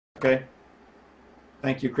Okay.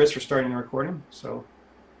 Thank you, Chris, for starting the recording. So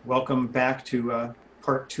welcome back to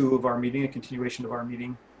part two of our meeting, a continuation of our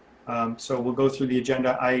meeting. So we'll go through the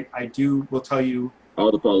agenda. We'll tell you.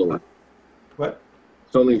 All the followers. What?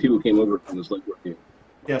 So many people came over from the select board meeting.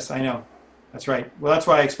 Yes, I know. That's right. Well, that's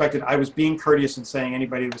why I expected. I was being courteous in saying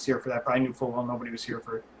anybody was here for that, but I knew full well nobody was here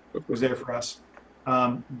was there for us.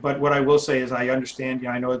 But what I will say is I understand,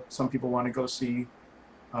 I know some people want to go see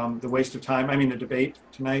the waste of time, the debate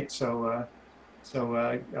tonight. So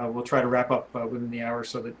we'll try to wrap up within the hour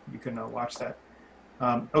so that you can watch that.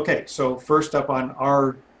 Okay, so first up on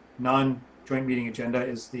our non-joint meeting agenda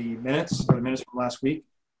is the minutes from last week.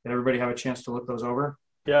 Did everybody have a chance to look those over?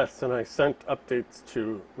 Yes, and I sent updates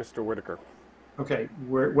to Mr. Whitaker. Okay,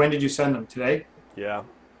 when did you send them? Today? Yeah.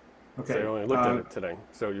 Okay. So I only looked at it today.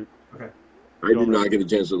 So you. Okay. I did not get a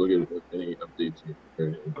chance to look at any updates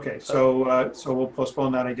here. Okay, so we'll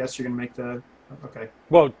postpone that. I guess you're going to make the. Okay.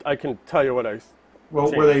 Well, I can tell you what I.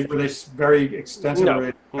 Well, changed. were they very extensive?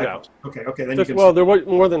 No. Okay. Then Just, you can. well, there were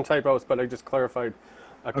more than typos, but I just clarified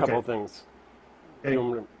a couple of things. Okay.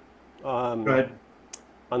 Go ahead.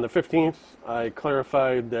 On the 15th, I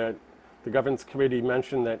clarified that the governance committee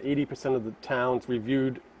mentioned that 80% of the towns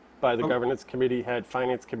reviewed by the governance committee had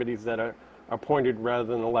finance committees that are appointed rather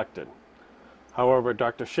than elected. However,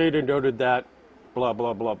 Dr. Shader noted that blah,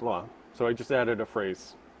 blah, blah, blah. So I just added a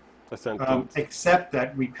phrase, a sentence. Except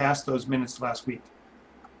that we passed those minutes last week.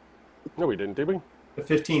 No, we didn't, did we? The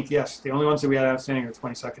 15th, yes. The only ones that we had outstanding are the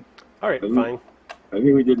 22nd. All right, fine. I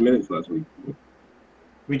think we did minutes last week.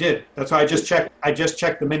 We did. That's why I just checked. I just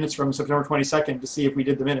checked the minutes from September 22nd to see if we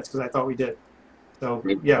did the minutes because I thought we did. So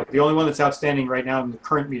yeah, the only one that's outstanding right now in the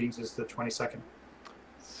current meetings is the 22nd.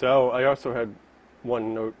 So I also had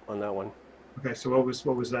one note on that one. Okay, so what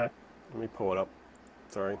was that? Let me pull it up.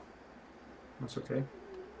 Sorry. That's okay.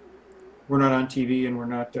 We're not on TV and we're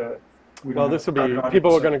not. Well, this will be.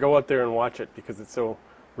 People are going to go out there and watch it because it's so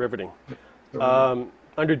riveting.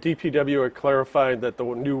 Under DPW, I clarified that the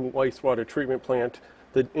new wastewater treatment plant,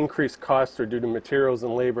 the increased costs are due to materials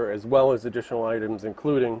and labor as well as additional items,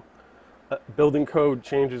 including building code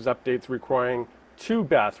changes, updates requiring 2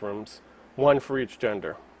 bathrooms, 1 for each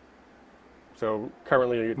gender. So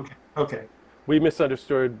currently, okay. We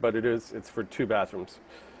misunderstood, but it's for 2 bathrooms.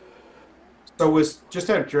 So just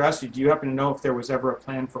out of curiosity, do you happen to know if there was ever a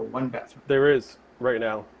plan for 1 bathroom? There is right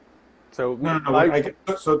now. So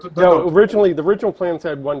no. Originally, the original plans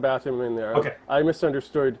had 1 bathroom in there. Okay. I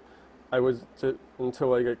misunderstood.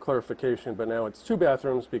 Until I get clarification, but now it's 2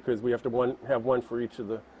 bathrooms because we have to have one for each of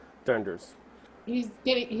the vendors. He's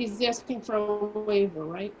asking for a waiver,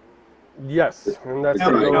 right? Yes, and that's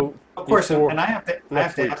of course. And I have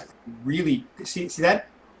to ask, really see that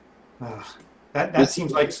that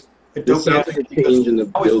seems like a dope change in the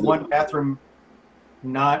building. How is 1 bathroom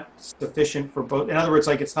not sufficient for both? In other words,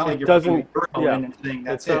 it's not like you're putting in and saying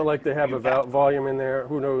that's it. It's not like they have a volume in there.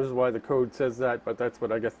 Who knows why the code says that, but that's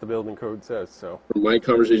what I guess the building code says. So from my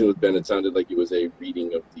conversation with Ben, it sounded like it was a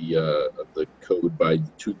reading of the code by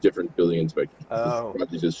 2 different building inspectors. Oh.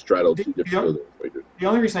 They just straddled 2 different building inspectors. The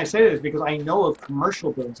only reason I say that is because I know of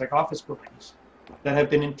commercial buildings, like office buildings, that have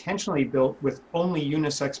been intentionally built with only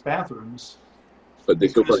unisex bathrooms. But they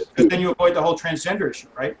still then you avoid the whole transgender issue,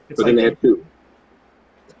 right? But then they have 2.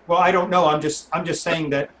 Well, I don't know. I'm just saying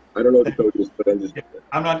that. I don't know what the code is, but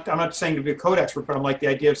I'm not saying to be a code expert, but I'm like the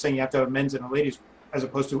idea of saying you have to have a men's and a ladies as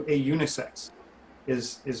opposed to a unisex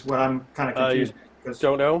is what I'm kind of confused. Because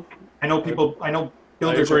don't know. I know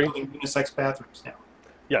builders are building unisex bathrooms now.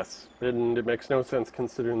 Yes, and it makes no sense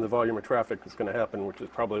considering the volume of traffic that's going to happen, which is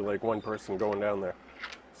probably like 1 person going down there.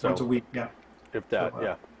 So once a week, yeah. If that,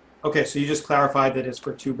 yeah. Okay, so you just clarified that it's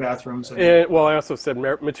for 2 bathrooms. Well, I also said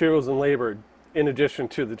materials and labor. In addition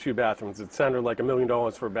to the 2 bathrooms, it sounded like $1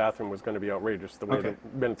 million for a bathroom was going to be outrageous the way the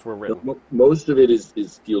minutes were written. Most of it is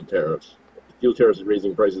steel tariffs. Steel tariffs is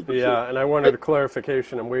raising prices. Yeah, and I wanted a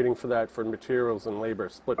clarification. I'm waiting for that for materials and labor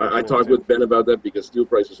split. I talked with Ben about that because steel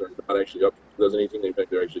prices are not actually up to 2018. In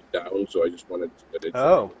fact, they're actually down. So I just wanted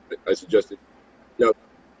to. I suggested. No,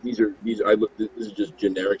 this is just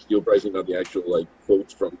generic steel pricing, not the actual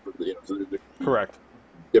quotes from the so correct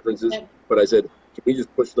differences. But I said, can we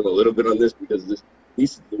just push them a little bit on this because at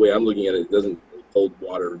least the way I'm looking at it, it doesn't hold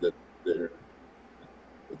water that they're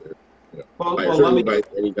certainly by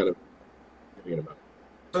any kind of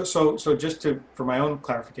amount. So just for my own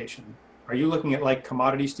clarification, are you looking at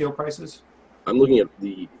commodity steel prices? I'm looking at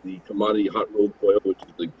the commodity hot rolled coil, which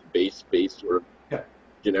is the base sort of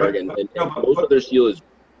generic, and most of their steel is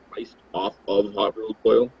priced off of hot rolled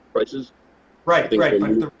coil prices. Right. But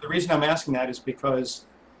the reason I'm asking that is because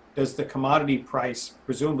does the commodity price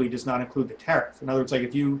presumably does not include the tariff? In other words, like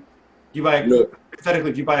if you buy, No.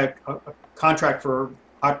 hypothetically, if you buy a contract for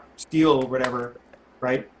hot steel or whatever,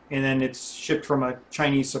 right, and then it's shipped from a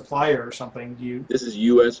Chinese supplier or something, do you? This is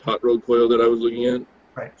U.S. hot rolled coil that I was looking at.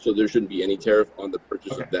 Right. So there shouldn't be any tariff on the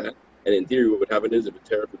purchase Okay. of that. And in theory, what would happen is if a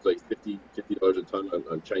tariff was like $50 a ton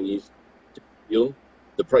on Chinese steel,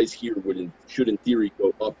 the price here should in theory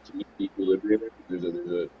go up to meet the equilibrium. There's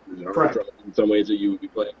an arbitrage in some ways that you would be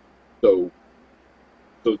playing. So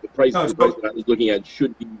the price, that I was looking at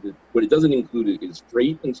should be what it doesn't include is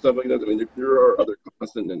freight and stuff like that. I mean, there are other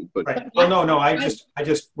costs but right. Well, no. I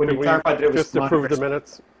just when you clarified that it was just approve the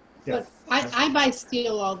minutes. Yeah. But I buy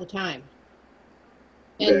steel all the time.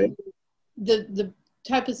 Okay. And the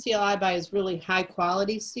type of steel I buy is really high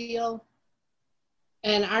quality steel.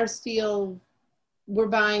 And our steel, we're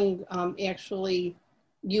buying actually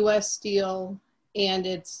US steel, and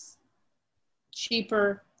it's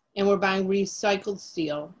cheaper, and we're buying recycled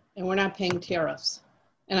steel, and we're not paying tariffs.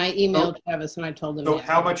 And I emailed Travis and I told him So that.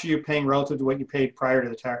 how much are you paying relative to what you paid prior to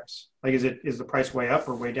the tariffs? Like, is the price way up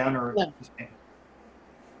or way down or? No.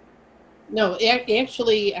 No,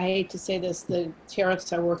 actually, I hate to say this, the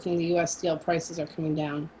tariffs are working, the U.S. steel prices are coming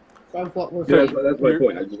down of what we're paying. That's my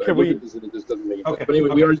point. I look at this and it just doesn't make sense. Okay. But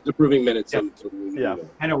anyway, we are just approving minutes. Yeah. So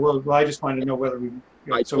I know. Well, I just wanted to know whether we.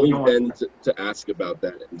 I told Ben to ask about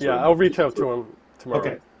that. Yeah, I'll reach out to him tomorrow.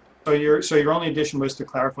 Okay. So your only addition was to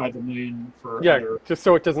clarify the $1 million for. Yeah, just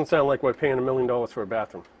so it doesn't sound like we're paying $1 million for a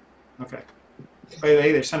bathroom. Okay.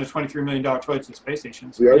 Hey, they sent a $23 million toilet to the space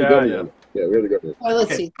station. So. We already got it. Yeah, we already got it. Well,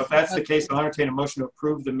 let's Okay. see. So if that's the case, I'll entertain a motion to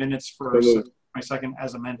approve the minutes for my second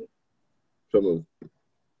as amended. So moved.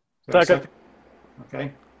 Second.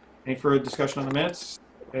 Okay. Any further discussion on the minutes?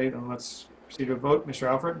 Okay, then let's proceed to a vote. Mr.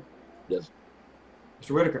 Alfred? Yes.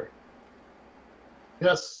 Mr. Whitaker?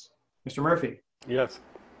 Yes. Mr. Murphy? Yes.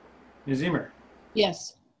 Ms. Emer?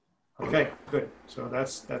 Yes. Okay, good. So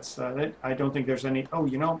that's it. I don't think there's any. Oh,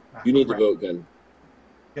 You need to vote, Ken.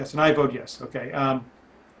 Yes, and I vote yes. Okay.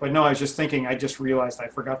 But no, I was just thinking. I just realized I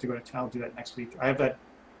forgot to go to town. I'll do that next week. I have that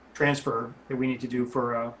transfer that we need to do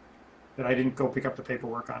for that I didn't go pick up the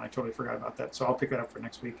paperwork on. I totally forgot about that. So I'll pick that up for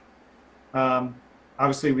next week.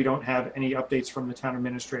 Obviously, we don't have any updates from the town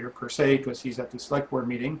administrator per se because he's at the select board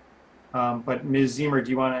meeting. But Ms. Zemer, do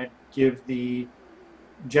you want to give the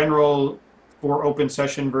general for open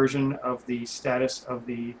session version of the status of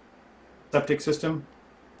the septic system?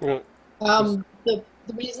 Yeah.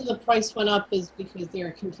 The reason the price went up is because there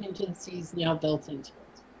are contingencies now built into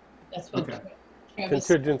it. That's what Travis.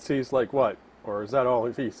 Contingencies like what? Or is that all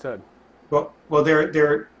he said? Well,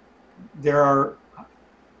 there are.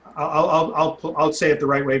 I'll say it the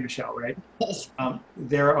right way, Michelle. Right?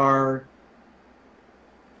 There are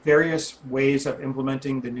various ways of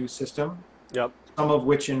implementing the new system. Yep. Some of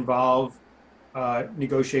which involve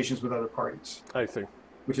negotiations with other parties. I see.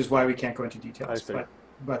 Which is why we can't go into details. I see.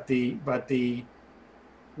 But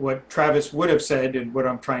what Travis would have said, and what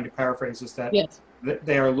I'm trying to paraphrase, is that Yes.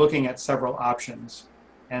 they are looking at several options,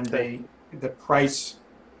 and the price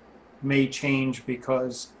may change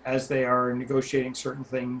because as they are negotiating certain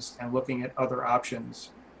things and looking at other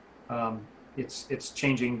options, it's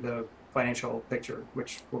changing the financial picture,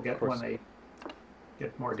 which we'll get when they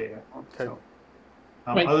get more data. Okay. So,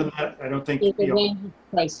 Right. other than that, I don't think. There's a range of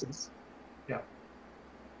prices. Yeah.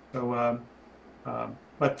 So,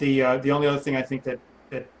 but the only other thing I think that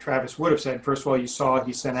Travis would have said, first of all, you saw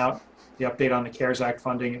he sent out the update on the CARES Act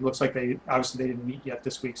funding. It looks like they didn't meet yet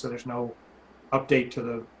this week, so there's no update to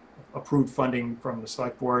the approved funding from the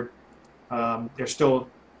select board. There's still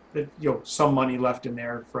some money left in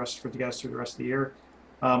there for us to get us through the rest of the year.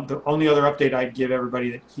 The only other update I'd give everybody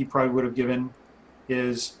that he probably would have given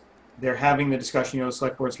is they're having the discussion. The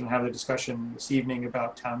select board's going to have the discussion this evening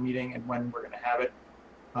about town meeting and when we're going to have it.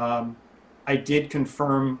 I did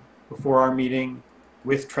confirm before our meeting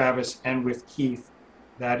with Travis and with Keith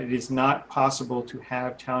that it is not possible to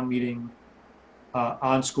have town meeting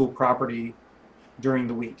on school property during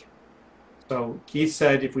the week. So Keith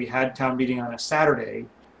said if we had town meeting on a Saturday,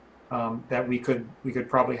 that we could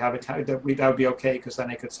probably have that would be okay because then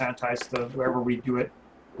they could sanitize wherever we do it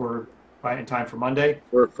in time for Monday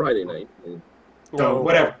or Friday night. So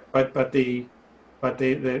whatever, but the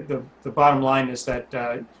bottom line is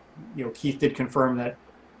that Keith did confirm that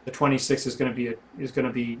the 26th is going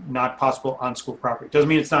to be not possible on school property. Doesn't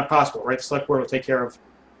mean it's not possible, right? The select board will take care of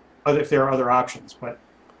if there are other options, but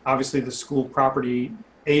obviously the school property,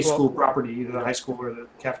 school property, either the high school or the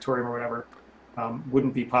cafeteria or whatever,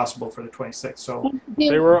 wouldn't be possible for the 26th. So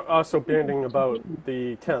they were also bandying about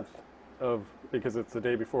the 10th because it's the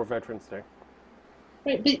day before Veterans Day.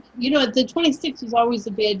 Right, but you know, the 26th was always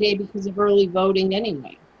a bad day because of early voting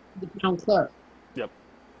anyway, the town clerk. Yep.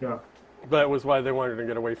 Yeah. That was why they wanted to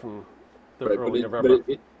get away from the Right, early but November.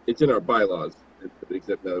 it's in our bylaws,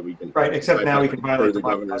 except now that we can. Right, except now we can violate the the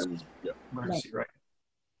governor. bylaws. And, yeah. Emergency, right.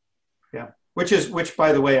 Yeah, which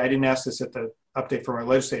by the way, I didn't ask this at the update from our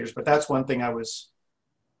legislators, but that's one thing I was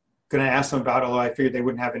going to ask them about, although I figured they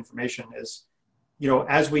wouldn't have information, is, you know,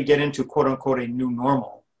 as we get into quote unquote a new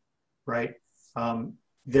normal, right,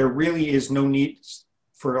 there really is no need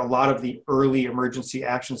for a lot of the early emergency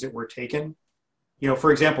actions that were taken. You know,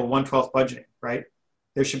 for example, 1/12 budgeting, right?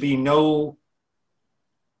 There should be no,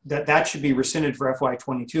 that should be rescinded for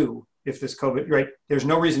FY22 if this COVID, right? There's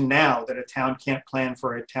no reason now that a town can't plan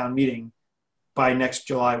for a town meeting by next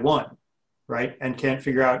July 1, right? And can't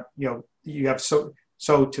figure out, you know, you have, so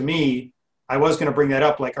to me, I was going to bring that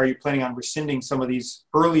up, like, are you planning on rescinding some of these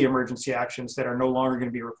early emergency actions that are no longer going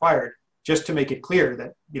to be required, just to make it clear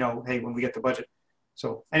that, you know, hey, when we get the budget.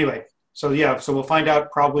 So anyway, so yeah, so we'll find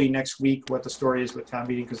out probably next week what the story is with town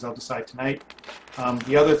meeting, because they'll decide tonight.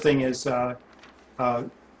 The other thing is,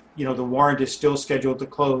 you know, the warrant is still scheduled to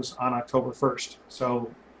close on October 1st.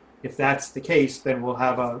 So if that's the case, then we'll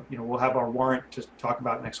have we'll have our warrant to talk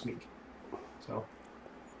about next week. So,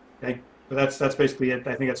 okay, but that's basically it.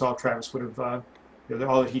 I think that's all Travis would have, you know,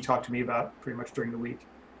 all that he talked to me about pretty much during the week.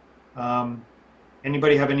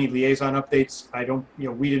 Anybody have any liaison updates? I don't, you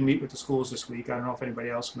know, we didn't meet with the schools this week. I don't know if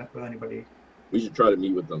anybody else met with anybody. We should try to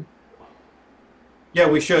meet with them. Yeah,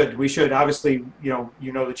 we should. We should. Obviously, you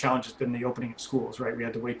know, the challenge has been the opening of schools, right? We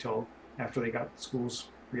had to wait till after they got the schools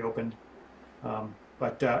reopened. Oh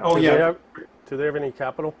yeah. Do they have any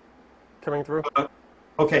capital coming through?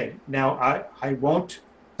 Okay. Now I won't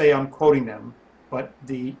say I'm quoting them, but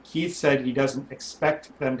Keith said he doesn't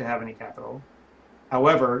expect them to have any capital.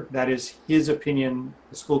 However, that is his opinion.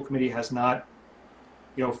 The school committee has not,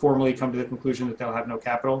 you know, formally come to the conclusion that they'll have no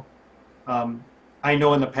capital. I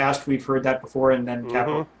know in the past we've heard that before, and then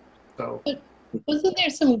capital. So, but wasn't there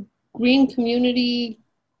some green community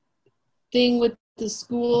thing with the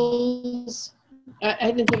schools?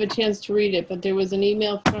 I didn't have a chance to read it, but there was an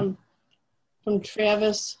email from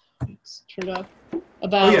Travis. It's turned off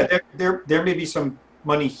about. Oh yeah, there may be some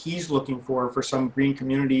money he's looking for some green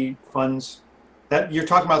community funds. That you're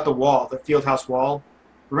talking about the wall, the Fieldhouse wall.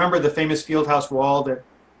 Remember the famous Fieldhouse wall that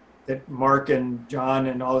Mark and John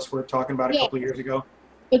and all us were talking about a couple of years ago?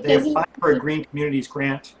 But they applied for a green communities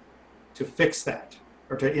grant to fix that,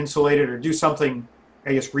 or to insulate it, or do something,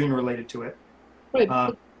 I guess, green related to it. Right,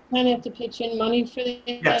 but kind of have to pitch in money for that.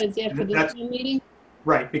 Yes, Is that for this meeting?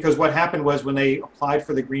 Right, because what happened was when they applied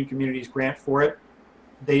for the green communities grant for it,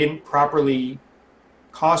 they didn't properly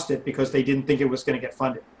cost it because they didn't think it was going to get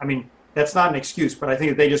funded. I mean, that's not an excuse, but I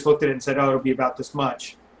think that they just looked at it and said, oh, it'll be about this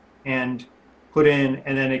much, and put in,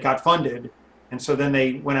 and then it got funded. And so then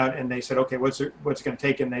they went out and they said, okay, what's it going to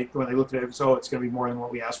take? And when they looked at it, it was, oh, it's going to be more than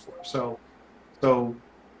what we asked for. So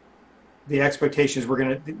the expectations we're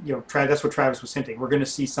going to, you know, that's what Travis was hinting. We're going to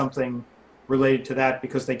see something related to that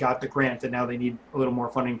because they got the grant and now they need a little more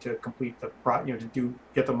funding to complete the,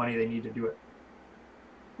 get the money they need to do it.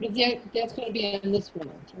 But that's going to be on this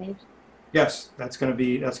warrant, right? Yes, that's going to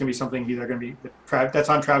be something either going to be that's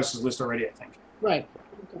on Travis's list already, I think. Right.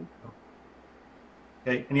 Okay.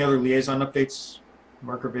 Okay. Any other liaison updates?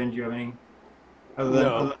 Mark or Ben, do you have any? Other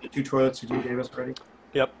than the 2 toilets that you gave us already?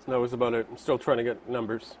 Yep, that was about it. I'm still trying to get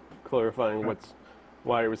numbers clarifying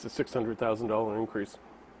why it was a $600,000 increase.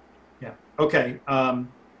 Yeah. Okay.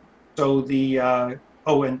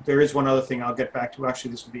 So and there is one other thing I'll get back to.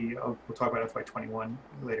 Actually, this will be we'll talk about FY21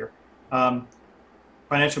 later.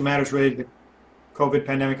 Financial matters related to the COVID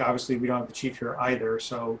pandemic. Obviously, we don't have the chief here either,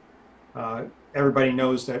 so everybody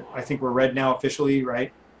knows that. I think we're red now officially,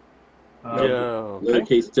 right? Another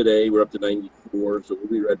case today. We're up to 94, so we'll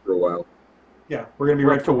be red for a while. Yeah, we're going to be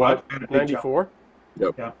red for what? 94?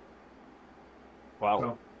 Yep. Yeah.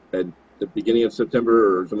 Wow. So, at the beginning of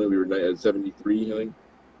September or something, we were at 73, I think.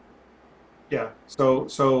 Yeah.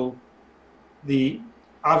 So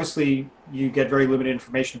obviously you get very limited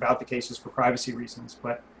information about the cases for privacy reasons,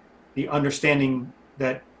 but the understanding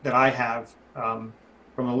that I have from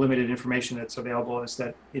the limited information that's available is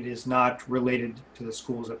that it is not related to the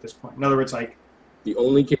schools at this point. In other words, like, the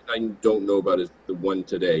only case I don't know about is the one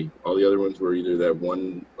today. All the other ones were either that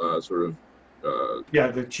one the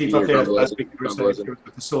chief update last week, there was a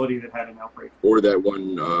facility that had an outbreak, or that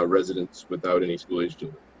one residence without any school age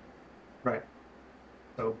children. Right.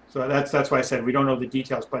 So that's why I said we don't know the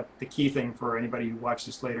details, but the key thing for anybody who watches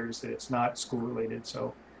this later is that it's not school related.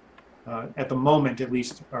 So at the moment, at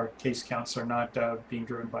least, our case counts are not being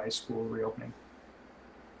driven by a school reopening.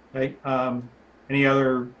 Okay. Any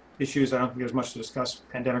other issues? I don't think there's much to discuss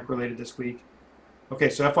pandemic related this week. Okay,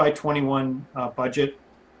 so FY21 budget.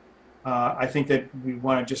 I think that we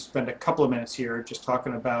want to just spend a couple of minutes here just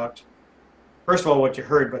talking about, first of all, what you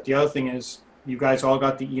heard, but the other thing is you guys all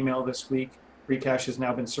got the email this week. Free cash has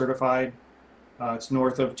now been certified. It's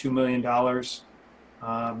north of $2 million.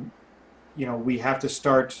 We have to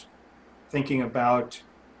start thinking about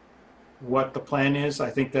what the plan is. I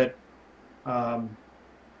think that,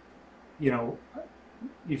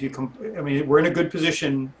 if you we're in a good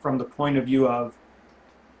position from the point of view of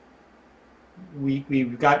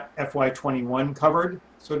we've got FY21 covered,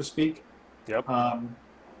 so to speak. Yep.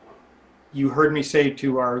 You heard me say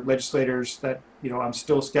to our legislators that, I'm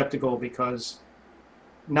still skeptical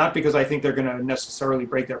not because I think they're going to necessarily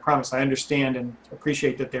break their promise. I understand and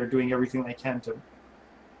appreciate that they're doing everything they can to,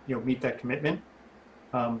 meet that commitment.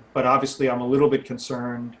 But obviously I'm a little bit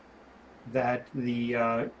concerned that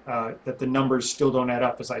the numbers still don't add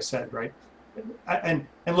up, as I said, right? And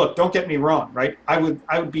look, don't get me wrong, right? I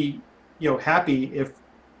would be, happy if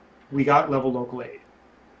we got level local aid.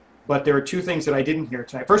 But there are two things that I didn't hear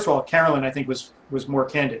tonight. First of all, Carolyn, I think, was more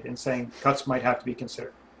candid in saying cuts might have to be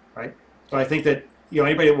considered, right? So I think that,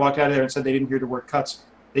 anybody that walked out of there and said they didn't hear the word cuts,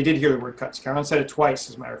 they did hear the word cuts. Carolyn said it twice,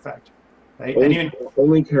 as a matter of fact. Right?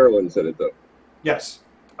 Only Carolyn said it, though. Yes.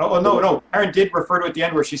 No. Karen did refer to it at the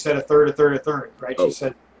end where she said a third, right? Oh. She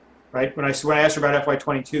said, right? When I asked her about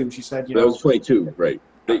FY22, she said, That was 22, right?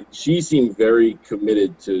 She seemed very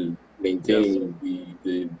committed to maintaining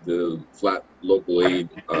the flat local aid.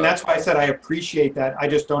 And that's why I said I appreciate that. I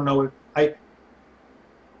just don't know if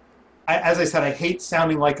as I said, I hate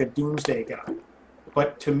sounding like a doomsday guy.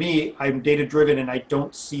 But to me, I'm data driven and I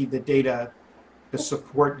don't see the data to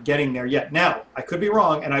support getting there yet. Now, I could be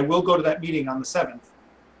wrong, and I will go to that meeting on the 7th,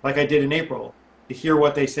 like I did in April, to hear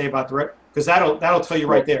what they say about because that'll tell you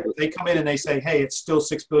right there. If they come in and they say, hey, it's still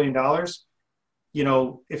 $6 billion,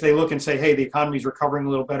 if they look and say, hey, the economy's recovering a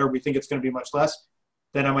little better, we think it's going to be much less,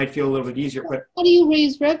 then I might feel a little bit easier. But how do you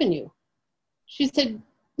raise revenue? She said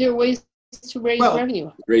there are ways to raise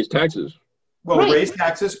revenue. Raise taxes. Well, right. raise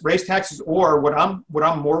taxes, or what I'm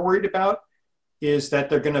more worried about is that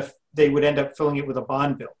they would end up filling it with a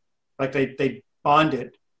bond bill. Like they bond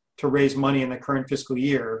it to raise money in the current fiscal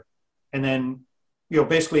year. And then,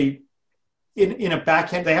 basically in a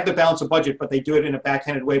backhand, they have to balance a budget, but they do it in a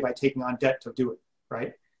backhanded way by taking on debt to do it.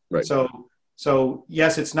 Right. Right. So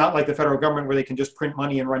yes, it's not like the federal government where they can just print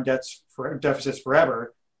money and run deficits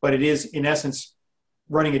forever, but it is in essence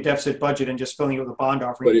running a deficit budget and just filling it with a bond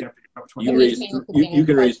offering. But you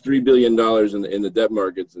can raise $3 billion in the debt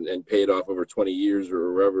markets and pay it off over 20 years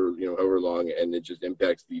or however long, and it just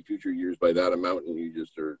impacts the future years by that amount, and you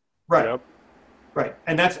just are right. Yep. Right,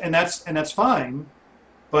 and that's fine,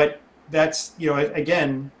 but that's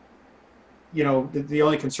again, the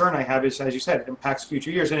only concern I have is, as you said, it impacts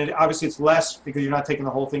future years, and obviously it's less because you're not taking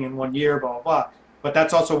the whole thing in 1 year, blah blah blah. But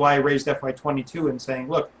that's also why I raised FY22 and saying,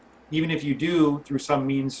 look, even if you do through some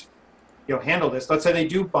means, handle this. Let's say they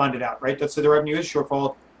do bond it out, right? Let's say the revenue is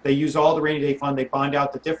shortfall. They use all the rainy day fund. They bond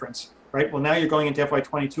out the difference, right? Well, now you're going into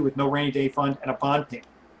FY22 with no rainy day fund and a bond payment,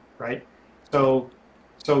 right? So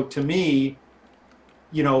to me,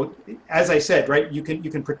 as I said, right, you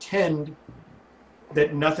can pretend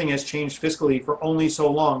that nothing has changed fiscally for only so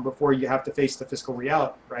long before you have to face the fiscal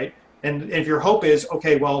reality, right? And if your hope is,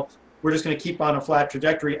 okay, well, we're just going to keep on a flat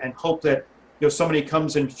trajectory and hope that somebody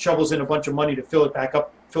comes and shovels in a bunch of money to fill it back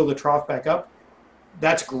up, fill the trough back up,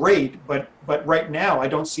 that's great. But right now, I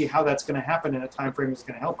don't see how that's going to happen in a time frame that's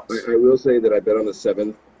going to help us. I will say that I bet on the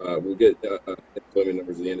 7th, we'll get employment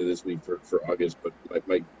numbers at the end of this week for August, but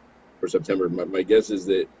for September, my guess is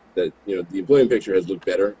that the employment picture has looked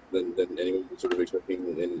better than anyone was sort of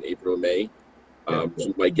expecting in April or May.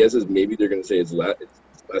 So my guess is maybe they're going to say it's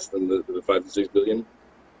less than the 5 to 6 billion.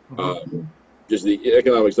 Mm-hmm. Just the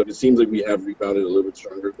economic stuff, it seems like we have rebounded a little bit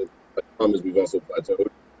stronger. The problem is we've also plateaued.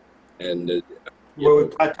 And we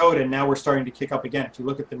plateaued, and now we're starting to kick up again. If you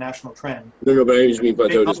look at the national trend. No, but I just mean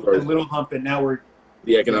plateaued as far as a little hump, and now we're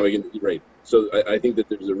the economic right. So I think that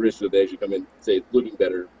there's a risk that they actually come in and say it's looking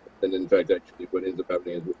better, and in fact, actually, what ends up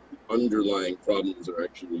happening is the underlying problems are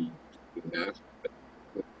actually being masked.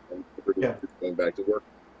 Going back to work,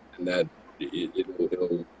 and that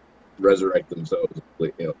it'll resurrect themselves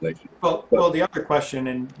next year. Well, the other question,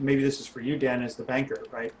 and maybe this is for you, Dan, as the banker,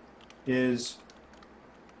 right, is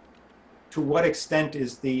to what extent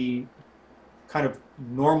is the kind of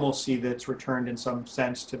normalcy that's returned in some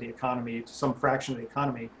sense to the economy, to some fraction of the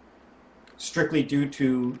economy, strictly due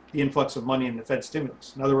to the influx of money and the Fed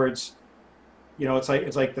stimulus? In other words,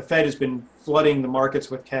 it's like the Fed has been flooding the markets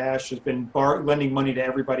with cash, has been lending money to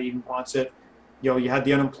everybody who wants it, you had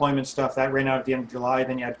the unemployment stuff that ran out at the end of July.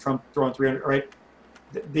 Then you had Trump throwing 300. Right.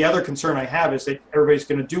 The other concern I have is that everybody's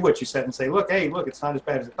going to do what you said and say, look, hey, look, it's not as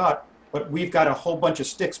bad as I thought. But we've got a whole bunch of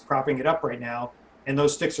sticks propping it up right now, and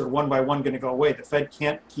those sticks are one by one going to go away. The Fed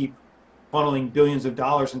can't keep funneling billions of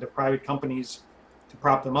dollars into private companies to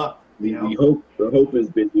prop them up. The hope has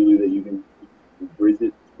been really that you can bridge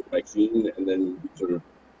it to the vaccine, and then you sort of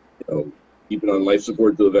keep it on life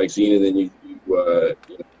support to the vaccine, and then you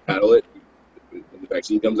paddle it when the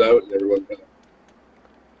vaccine comes out, and everyone kind of.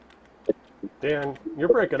 Dan, you're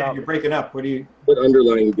breaking up. You're breaking up. What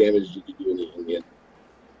underlying damage did you do in the end?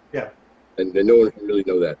 Yeah. And no one can really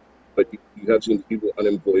know that. But you have seen people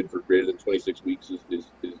unemployed for greater than 26 weeks is going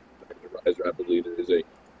to rise rapidly. There's a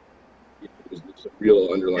real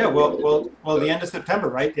underlying. Yeah. Well, the end of September,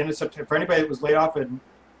 right? The end of September. For anybody that was laid off at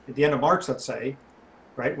the end of March, let's say,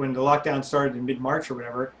 right when the lockdown started in mid-March or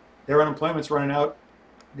whatever, their unemployment's running out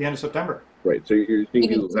at the end of September. Right. So you're seeing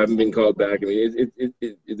people who haven't been called back. I mean,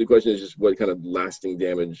 the question is just what kind of lasting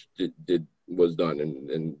damage was done,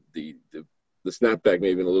 and the snapback may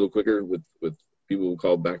have been a little quicker with people who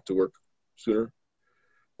called back to work sooner.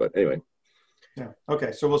 But anyway. Yeah.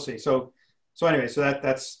 Okay. So we'll see. So anyway, so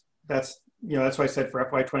that's that's why I said for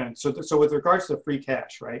FY20. So with regards to free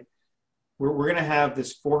cash, right? We're going to have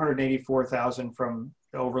this 484,000 from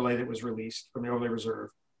the overlay that was released from the overlay reserve,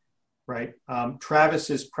 right?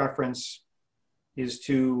 Travis's preference is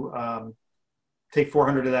to take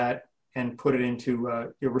 400 of that and put it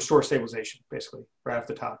into restore stabilization, basically, right off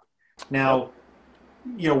the top. Now,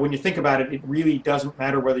 when you think about it, it really doesn't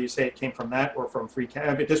matter whether you say it came from that or from free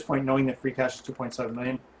cash. At this point, knowing that free cash is 2.7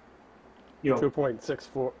 million,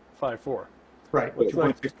 2.654. Right,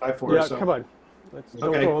 2.654. Yeah, so, come on.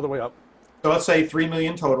 Don't go all the way up. So let's say 3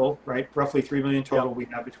 million total, right? Roughly 3 million total we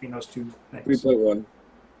have between those two things. 3.1.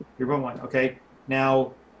 3.1. Okay.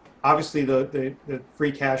 Now, obviously, the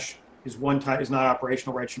free cash is not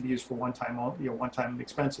operational, right? It should be used for one-time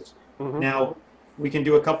expenses. Mm-hmm. Now, we can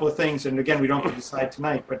do a couple of things, and again, we don't have to decide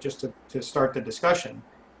tonight, but just to start the discussion,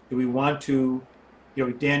 do we want to,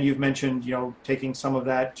 Dan, you've mentioned, taking some of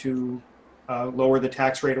that to lower the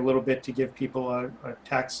tax rate a little bit to give people a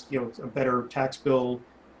tax, a better tax bill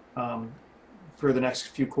for the next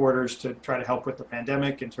few quarters to try to help with the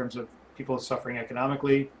pandemic in terms of people suffering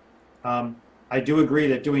economically. I do agree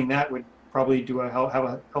that doing that would probably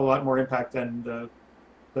have a lot more impact than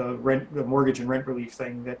the mortgage and rent relief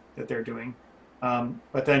thing that they're doing.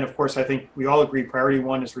 But then, of course, I think we all agree priority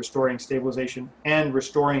one is restoring stabilization and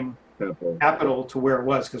restoring capital to where it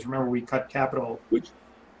was. Because remember, we cut capital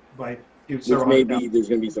by several hundred thousand. There's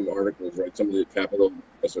going to be some articles, right? Some of the capital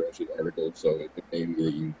are actually articles, so it may be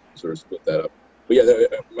that you sort of split that up. But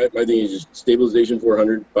yeah, my thing is just stabilization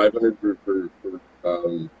 400, 500 for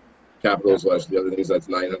capital / the other things. That's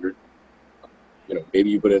 900. Maybe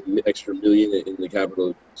you put an extra $1 million in the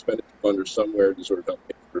capital expenditure fund or somewhere to sort of help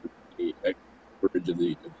pay for the coverage of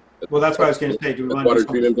the. Well, that's what I was going to say. Do we want water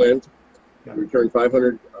treatment plant? Yeah. Return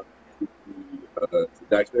 500 to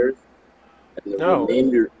taxpayers, and the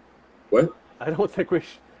remainder. What? I don't think we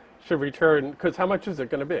should return, because how much is it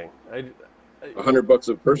going to be? $100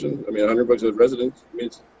 a person. I mean, $100 a resident. I mean,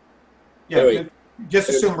 anyway, just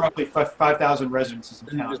assume roughly 5,000 residences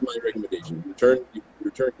in town. This is my recommendation.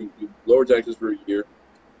 You lower taxes for a year,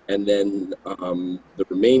 and then the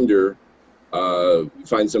remainder, you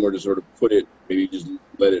find somewhere to sort of put it. Maybe just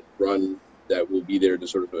let it run. That will be there to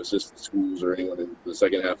sort of assist the schools or anyone in the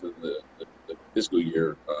second half of the fiscal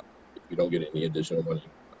year if you don't get any additional money.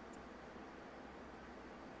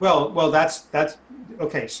 Well, that's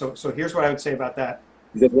okay. So here's what I would say about that.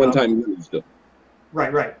 That's one-time money still.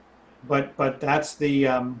 Right. But that's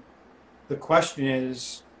the question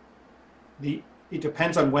is it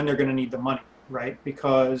depends on when they're going to need the money, right?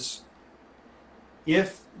 Because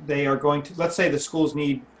if they are going to, let's say the schools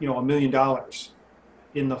need $1 million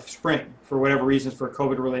in the spring for whatever reasons for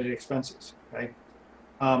COVID-related expenses, okay?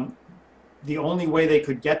 The only way they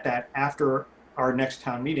could get that after our next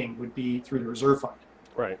town meeting would be through the reserve fund.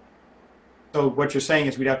 Right. So what you're saying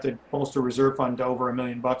is we'd have to bolster reserve fund to over $1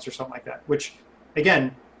 million or something like that, which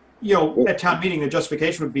again, at town meeting, the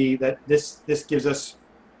justification would be that this gives us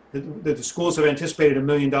the schools have anticipated $1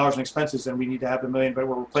 million in expenses, and we need to have the $1 million, but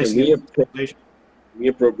we're replacing it. We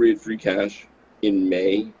appropriate free cash in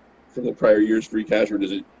May from the prior year's free cash, or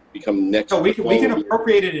does it become next? No, we can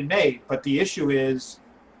appropriate it in May, but the issue is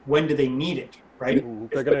when do they need it, right?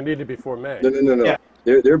 They're going to need it before May. No. Yeah.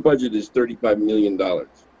 Their budget is $35 million.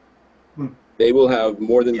 They will have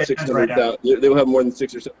more than $600,000. They will have more than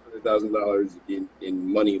 $600,000 or $700,000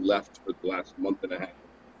 in money left for the last month and a half.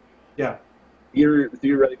 Yeah.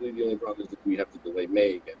 Theoretically, the only problem is that we have to delay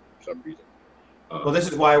May again for some reason. Well,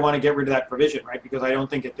 this is why I want to get rid of that provision, right? Because I don't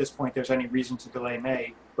think at this point there's any reason to delay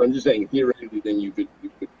May. But I'm just saying, theoretically, then you could.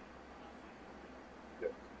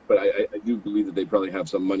 But I do believe that they probably have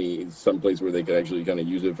some money in some place where they could actually kind of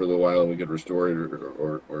use it for a little while and we could restore it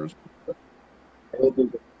or I don't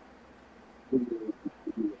think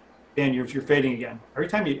Dan, you're fading again. Every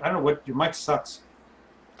time I don't know what, your mic sucks.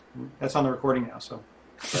 That's on the recording now, so.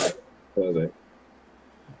 I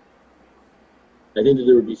think that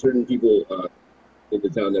there would be certain people in the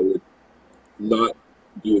town that would not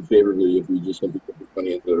view it favorably if we just simply put the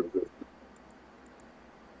money into the reserve.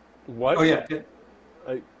 What? Oh, yeah.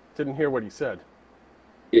 I didn't hear what he said.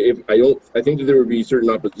 I think that there would be certain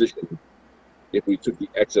opposition if we took the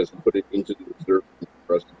excess and put it into the reserve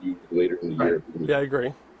for us to use later in the year. Yeah, I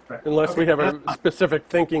agree. Right. Unless we have a specific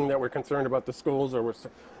thinking that we're concerned about the schools or we're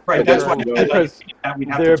Right, that's why because we'd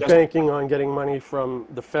have they're to banking on getting money from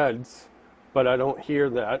the feds, but I don't hear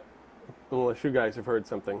that unless you guys have heard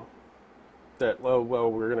something that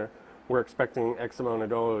we're expecting X amount of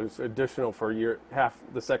dollars additional for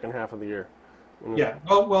the second half of the year. Yeah.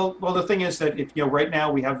 Well. The thing is that if right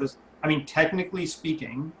now we have this. I mean, technically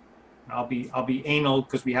speaking, I'll be anal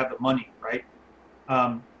because we have the money, right?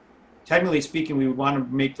 Technically speaking, we would want to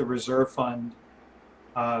make the reserve fund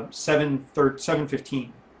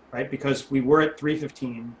 715, right? Because we were at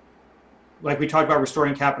 315. Like we talked about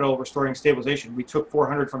restoring capital, restoring stabilization. We took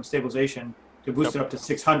 400 from stabilization to boost it up to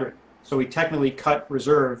 600. So we technically cut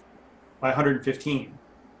reserve by 115.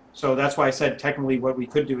 So that's why I said technically what we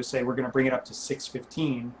could do is say we're going to bring it up to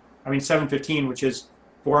 715, which is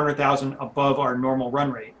 400,000 above our normal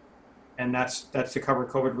run rate, and that's to cover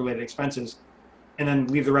COVID-related expenses, and then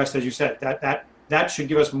leave the rest as you said. That should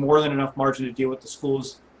give us more than enough margin to deal with the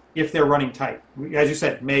schools if they're running tight. As you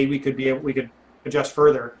said, May we could adjust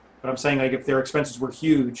further, but I'm saying like if their expenses were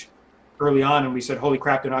huge early on and we said holy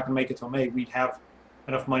crap they're not going to make it till May, we'd have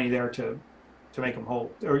enough money there to make them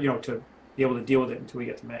whole, or to be able to deal with it until we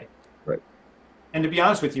get to May. Right. And to be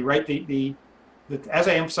honest with you, right, as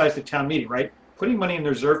I emphasized at town meeting, right, putting money in the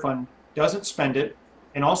reserve fund doesn't spend it,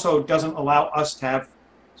 and also doesn't allow us to have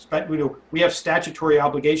spent. We have statutory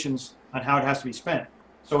obligations on how it has to be spent.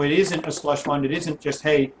 So it isn't a slush fund. It isn't just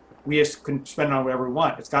hey, we just can spend it on whatever we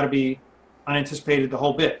want. It's got to be unanticipated the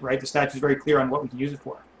whole bit, right? The statute is very clear on what we can use it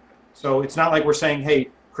for. So it's not like we're saying hey,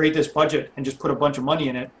 create this budget and just put a bunch of money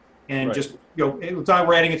in it. And right. just, it's not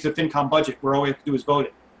we're adding it to the FinCom budget where all we have to do is vote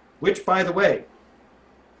it. Which, by the way,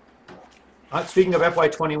 speaking of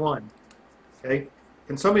FY21, okay,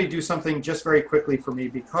 can somebody do something just very quickly for me?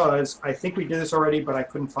 Because I think we did this already, but I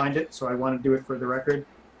couldn't find it, so I want to do it for the record.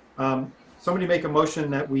 Somebody make a motion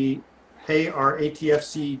that we pay our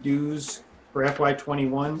ATFC dues for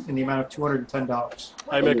FY21 in the amount of $210.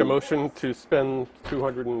 I make a motion to spend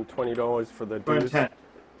 $220 for the dues.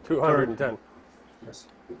 210. Yes.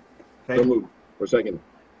 So Okay. moved. Or second.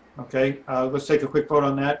 Okay. Let's take a quick vote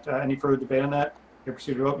on that. Any further debate on that? You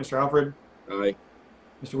proceed to vote. Mr. Alfred, Aye.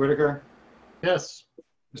 Mr. Whitaker, Yes.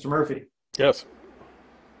 Mr. Murphy, Yes.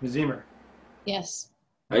 Ms. Zemer. Yes.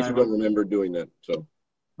 I actually don't remember doing that. So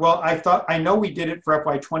Well, I know we did it for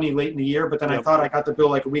FY20 late in the year, but then I Yep. thought I got the bill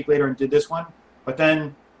like a week later and did this one. But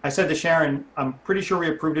then I said to Sharon, I'm pretty sure we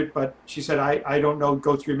approved it, but she said, I don't know,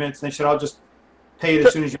 go through minutes. And then she said, I'll just pay it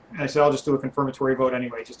as soon as you, and I said, I'll just do a confirmatory vote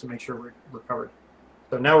anyway, just to make sure we're covered.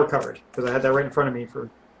 So now we're covered, because I had that right in front of me for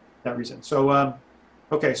that reason. So,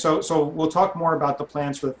 okay, so we'll talk more about the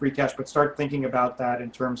plans for the free cash, but start thinking about that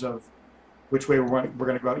in terms of which way we're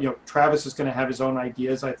going to go. Travis is going to have his own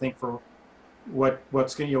ideas, I think, for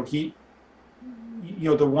what's going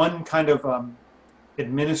to, the one kind of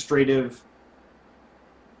administrative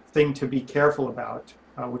thing to be careful about,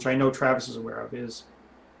 which I know Travis is aware of, is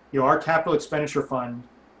our capital expenditure fund,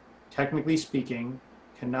 technically speaking,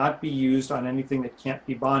 cannot be used on anything that can't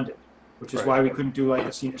be bonded, which is Right. why we couldn't do like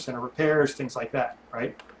the senior center repairs, things like that,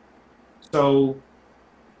 right? So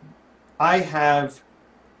I have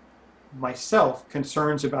myself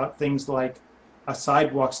concerns about things like a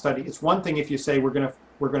sidewalk study. It's one thing if you say we're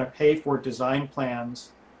gonna pay for design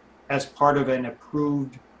plans as part of an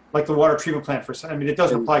approved, like the water treatment plant for. I mean, it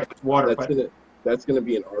doesn't apply to water, but that's gonna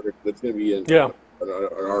be an article. That's gonna be an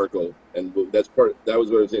article, and that's part. That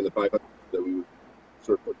was what I was saying. The 500 that we would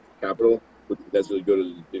sort of put capital wouldn't necessarily go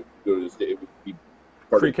to the state. It would be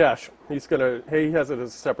part Free of cash. He has it as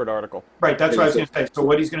a separate article. right. That's what I was going to say. So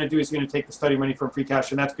what he's going to do is going to take the study money from free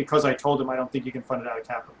cash, and that's because I told him I don't think you can fund it out of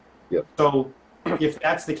capital. Yeah. So if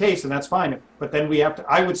that's the case, then that's fine. But then we have to.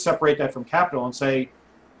 I would separate that from capital and say,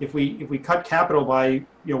 if we cut capital by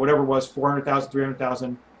whatever it was 400,000,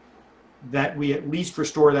 300,000, that we at least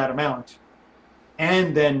restore that amount,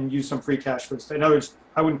 and then use some free cash for the state. In other words,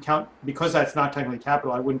 I wouldn't count, because that's not technically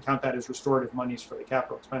capital, I wouldn't count that as restorative monies for the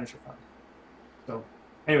capital expenditure fund. So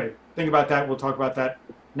anyway, think about that. We'll talk about that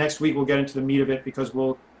next week. We'll get into the meat of it, because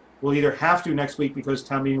we'll either have to next week because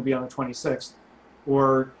town meeting will be on the 26th,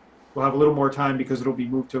 or we'll have a little more time because it'll be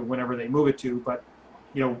moved to whenever they move it to. But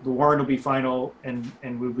the warrant will be final, and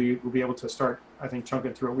we'll be able to start, I think,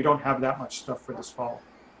 chunking through it. We don't have that much stuff for this fall,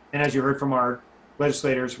 and as you heard from our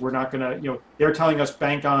legislators, we're not going to, they're telling us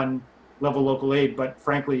bank on level local aid, but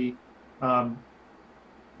frankly,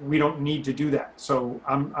 we don't need to do that. So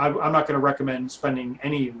I'm not going to recommend spending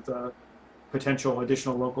any of the potential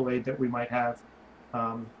additional local aid that we might have.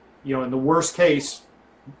 In the worst case,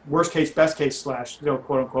 best case /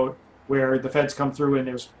 quote unquote, where the feds come through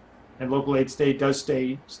and local aid does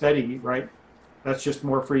stay steady, right? That's just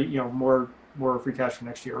more free, more free cash for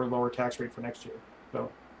next year, or lower tax rate for next year.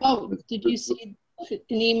 So. Oh, did you see an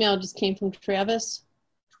email just came from Travis?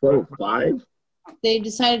 12/5? They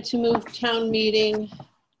decided to move town meeting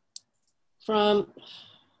from,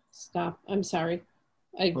 stop, I'm sorry.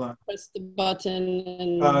 I pressed the button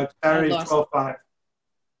and Saturday 12/5.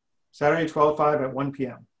 Saturday 12/5 at 1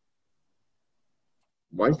 p.m.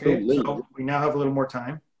 Why so Okay, late? so we now have a little more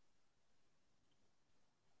time.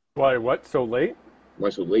 Why, what, so late? Why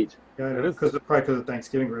so late? Yeah, It is. probably because of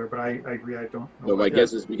Thanksgiving, but I agree, I don't know. No, my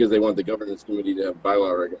guess is because they want the governance committee to have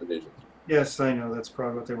bylaw recommendations. Yes, I know, that's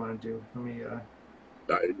probably what they want to do. Let me I-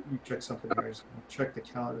 check something here. Just gonna check the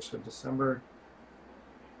calendar. So December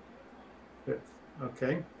 5th.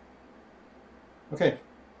 Okay. Okay.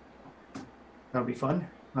 That'll be fun.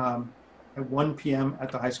 At 1 p.m.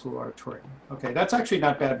 at the high school auditorium. Okay, that's actually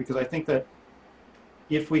not bad, because I think that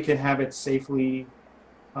if we can have it safely,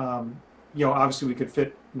 obviously we could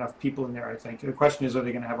fit enough people in there, I think. The question is, are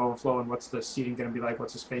they going to have overflow, and what's the seating going to be like?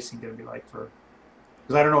 What's the spacing going to be like for,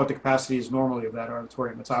 because I don't know what the capacity is normally of that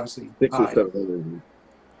auditorium. It's obviously 600 or high. 700.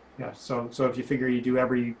 Yeah, so if you figure you do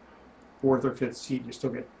every 4th or 5th seat, you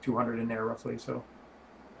still get 200 in there roughly. So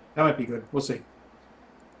that might be good. We'll see.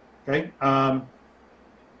 Okay.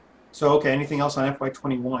 Okay, anything else on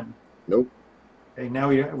FY21? Nope. Okay, now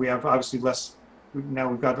we have obviously less. Now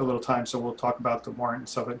we've got a little time, so we'll talk about the warrant and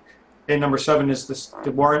stuff. Okay, number 7 is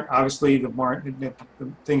the warrant. Obviously, the warrant, the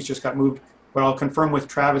things just got moved. What I'll confirm with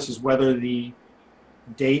Travis is whether the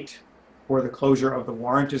date for the closure of the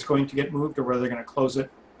warrant is going to get moved, or whether they're going to close it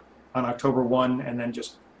on October 1 and then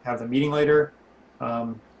just have the meeting later.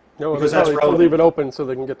 No, because that's that's probably leave it open so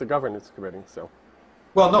they can get the governance committee. So.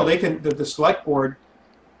 Well, no, they can. The select board.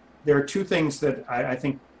 There are two things that I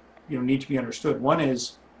think need to be understood. One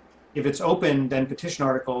is, if it's open, then petition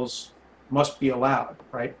articles must be allowed,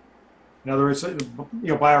 right? In other words,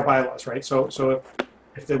 by our bylaws, right? So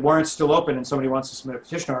if the warrant's still open and somebody wants to submit a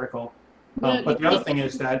petition article, but the other thing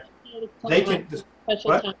is that they can.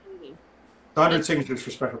 What? 100 signatures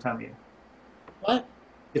for special town meeting. What?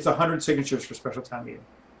 It's 100 signatures for special town meeting.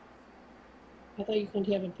 I thought you could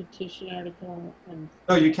have a petition article.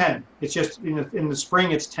 No, you can. It's just in the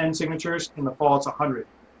spring it's 10 signatures. In the fall it's 100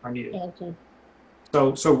 are needed. Okay.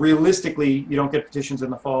 So realistically, you don't get petitions in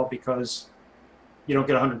the fall because you don't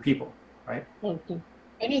get 100 people, right? Okay.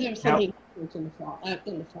 I knew there was something in the fall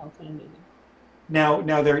town meeting.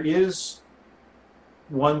 Now there is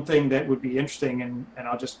one thing that would be interesting, and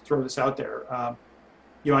I'll just throw this out there.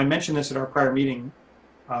 I mentioned this at our prior meeting.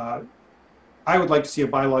 I would like to see a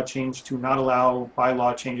bylaw change to not allow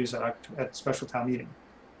bylaw changes at special town meeting.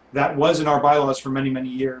 That was in our bylaws for many, many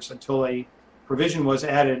years, until a provision was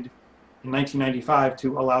added in 1995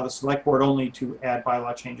 to allow the select board only to add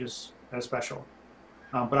bylaw changes as special.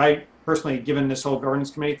 But I personally, given this whole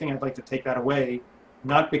governance committee thing, I'd like to take that away,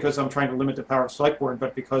 not because I'm trying to limit the power of select board,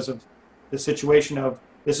 but because of the situation of,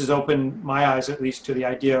 this has opened my eyes at least to the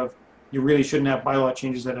idea of, you really shouldn't have bylaw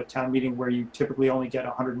changes at a town meeting where you typically only get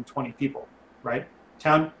 120 people. Right?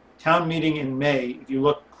 Town meeting in May, if you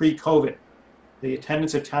look pre-COVID, the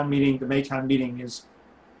attendance at town meeting, the May town meeting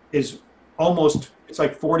is almost, it's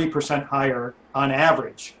like 40% higher on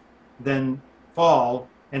average than fall,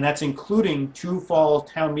 and that's including 2 fall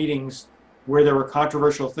town meetings where there were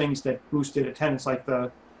controversial things that boosted attendance, like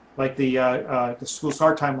the school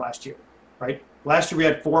start time last year, right? Last year we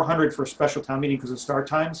had 400 for special town meeting because of start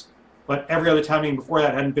times, but every other town meeting before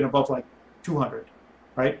that hadn't been above like 200.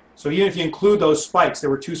 Right? So even if you include those spikes, there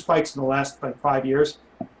were 2 spikes in the last 5 years.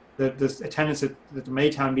 The attendance at the May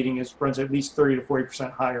town meeting runs at least 30 to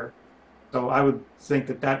 40% higher. So I would think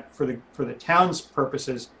that for the town's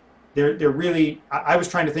purposes, they're really. I was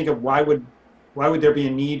trying to think of why would there be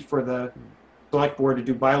a need for the select board to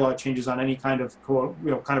do bylaw changes on any kind of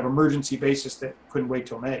emergency basis that couldn't wait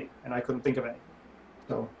till May, and I couldn't think of any.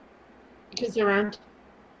 So Because there aren't.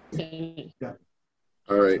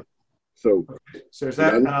 All right. So, okay. So there's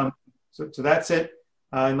that. So that's it.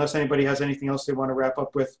 Unless anybody has anything else they want to wrap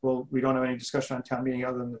up with, we don't have any discussion on town meeting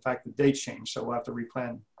other than the fact that dates changed. So we'll have to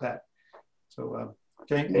replan that. So,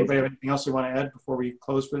 okay. Anybody have anything else they want to add before we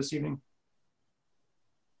close for this evening?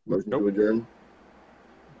 motion to adjourn.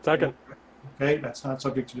 Second. Okay, that's not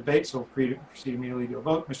subject to debate, so proceed immediately to a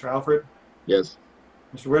vote. Mr. Alfred? Yes.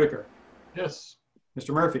 Mr. Whitaker? Yes.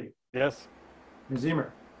 Mr. Murphy? Yes. Ms.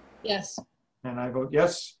 Zemer? Yes. And I vote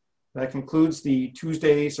yes. That concludes the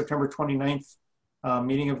Tuesday, September 29th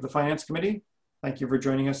meeting of the Finance Committee. Thank you for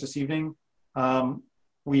joining us this evening.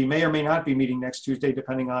 We may or may not be meeting next Tuesday,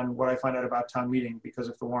 depending on what I find out about town meeting, because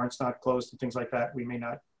if the warrant's not closed and things like that, we may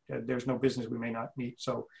not, there's no business, we may not meet.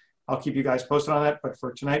 So I'll keep you guys posted on that. But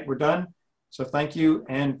for tonight, we're done. So thank you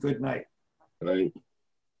and good night. Good night.